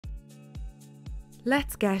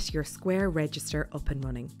Let's get your Square register up and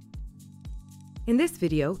running. In this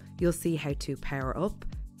video, you'll see how to power up,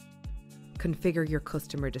 configure your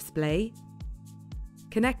customer display,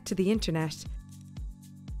 connect to the internet,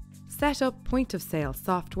 set up point of sale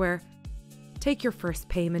software, take your first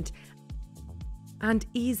payment, and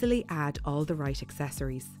easily add all the right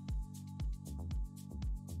accessories.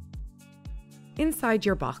 Inside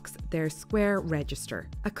your box, there's Square Register,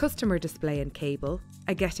 a customer display and cable,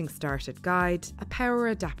 a getting started guide, a power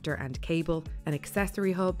adapter and cable, an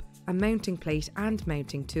accessory hub, a mounting plate and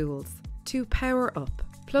mounting tools. To power up,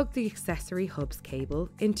 plug the accessory hub's cable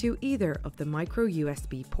into either of the micro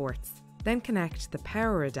USB ports, then connect the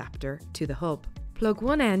power adapter to the hub. Plug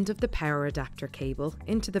one end of the power adapter cable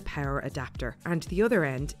into the power adapter and the other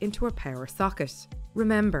end into a power socket.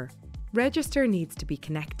 Remember, register needs to be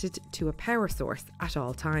connected to a power source at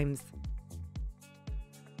all times.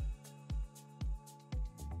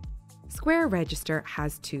 Square Register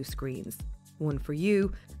has two screens, one for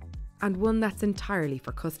you and one that's entirely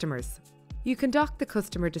for customers. You can dock the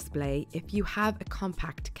customer display if you have a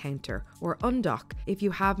compact counter, or undock if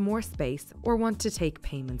you have more space or want to take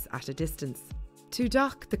payments at a distance. To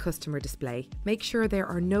dock the customer display, make sure there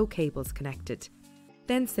are no cables connected.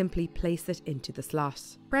 Then simply place it into the slot.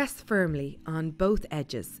 Press firmly on both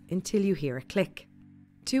edges until you hear a click.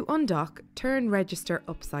 To undock, turn register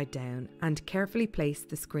upside down and carefully place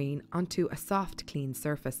the screen onto a soft, clean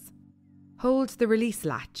surface. Hold the release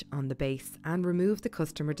latch on the base and remove the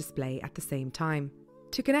customer display at the same time.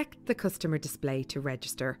 To connect the customer display to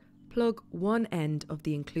register, plug one end of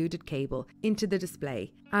the included cable into the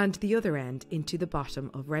display and the other end into the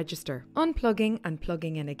bottom of register. Unplugging and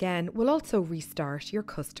plugging in again will also restart your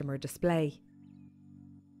customer display.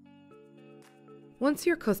 Once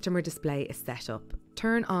your customer display is set up,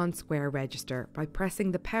 turn on Square Register by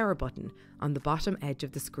pressing the power button on the bottom edge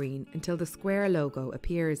of the screen until the Square logo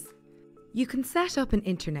appears. You can set up an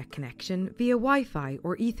internet connection via Wi-Fi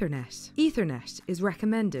or Ethernet. Ethernet is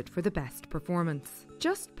recommended for the best performance.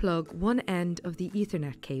 Just plug one end of the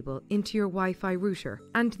Ethernet cable into your Wi-Fi router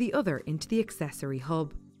and the other into the accessory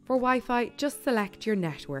hub. For Wi-Fi, just select your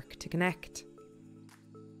network to connect.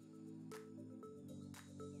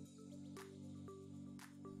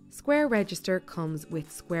 Square Register comes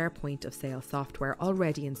with Square point of sale software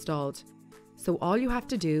already installed, so all you have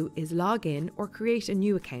to do is log in or create a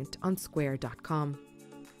new account on square.com.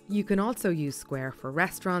 You can also use Square for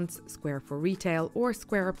restaurants, Square for retail, or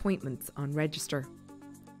Square appointments on Register.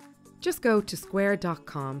 Just go to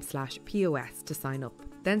square.com/POS to sign up,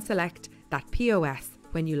 then select that POS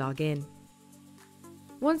when you log in.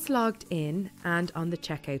 Once logged in and on the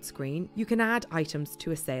checkout screen, you can add items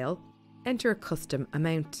to a sale, enter a custom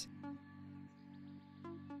amount,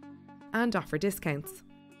 and offer discounts.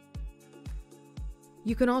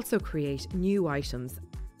 You can also create new items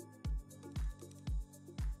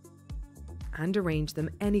and arrange them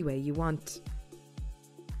any way you want.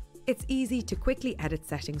 It's easy to quickly edit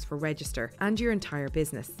settings for Register and your entire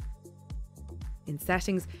business. In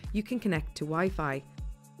settings, you can connect to Wi-Fi,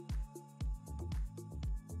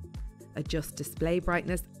 adjust display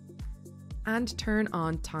brightness, and turn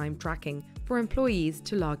on time tracking for employees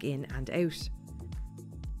to log in and out.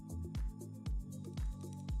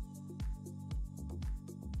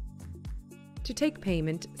 To take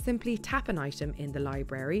payment, simply tap an item in the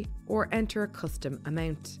library or enter a custom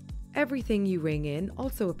amount. Everything you ring in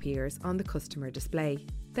also appears on the customer display.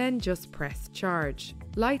 Then just press charge.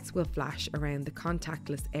 Lights will flash around the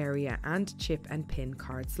contactless area and chip and PIN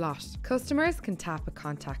card slot. Customers can tap a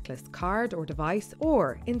contactless card or device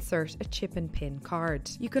or insert a chip and PIN card.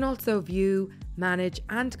 You can also view, manage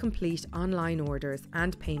and complete online orders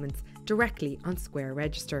and payments directly on Square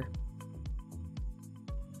Register.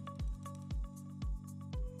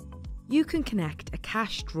 You can connect a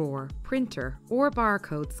cash drawer, printer or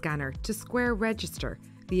barcode scanner to Square Register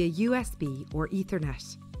via USB or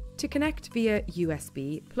Ethernet. To connect via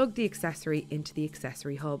USB, plug the accessory into the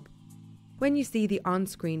accessory hub. When you see the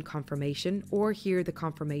on-screen confirmation or hear the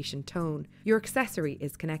confirmation tone, your accessory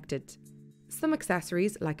is connected. Some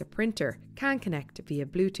accessories, like a printer, can connect via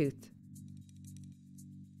Bluetooth.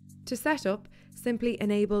 To set up, simply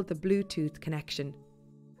enable the Bluetooth connection.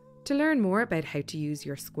 To learn more about how to use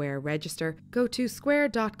your Square Register, go to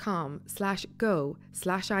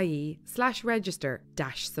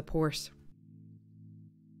square.com/go/ie/register-support.